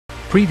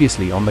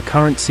Previously on the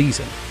current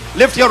season.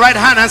 Lift your right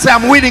hand and say,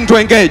 I'm willing to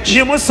engage.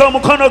 You can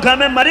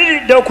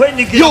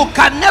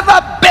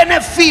never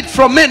benefit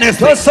from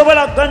anything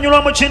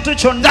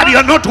that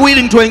you're not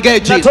willing to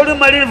engage in.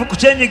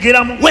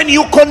 When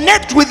you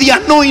connect with the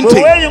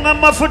anointing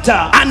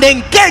and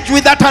engage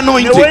with that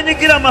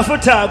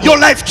anointing, your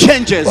life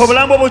changes.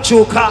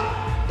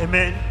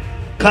 Amen.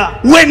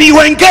 When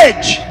you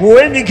engage,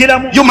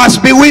 you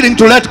must be willing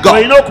to let go.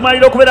 You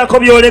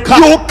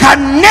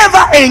can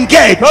never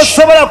engage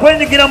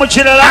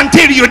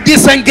until you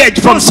disengage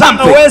from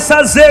something.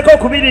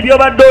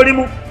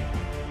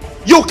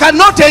 You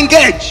cannot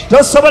engage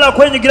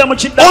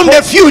on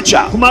the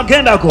future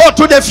or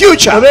to the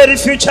future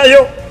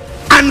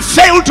and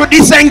fail to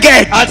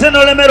disengage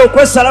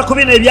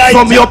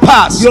from your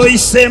past.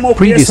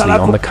 Previously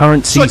on the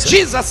current season. So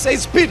Jesus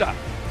says, Peter,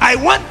 I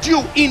want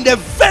you in the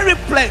very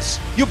place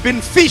you've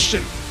been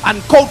fishing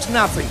and caught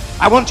nothing.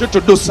 I want you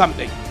to do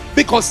something,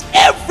 because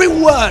every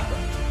word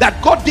that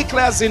God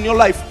declares in your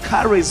life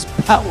carries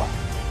power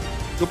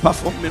to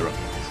perform miracles.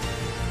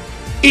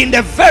 In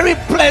the very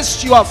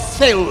place you have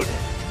failed,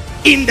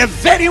 in the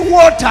very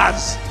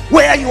waters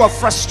where you are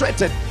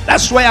frustrated,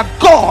 that's where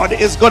God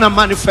is going to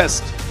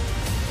manifest.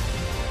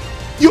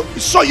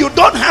 So you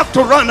don't have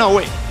to run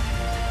away.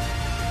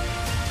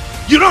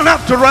 You don't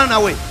have to run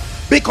away,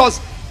 because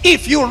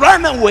if you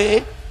run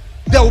away,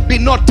 there will be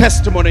no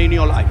testimony in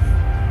your life.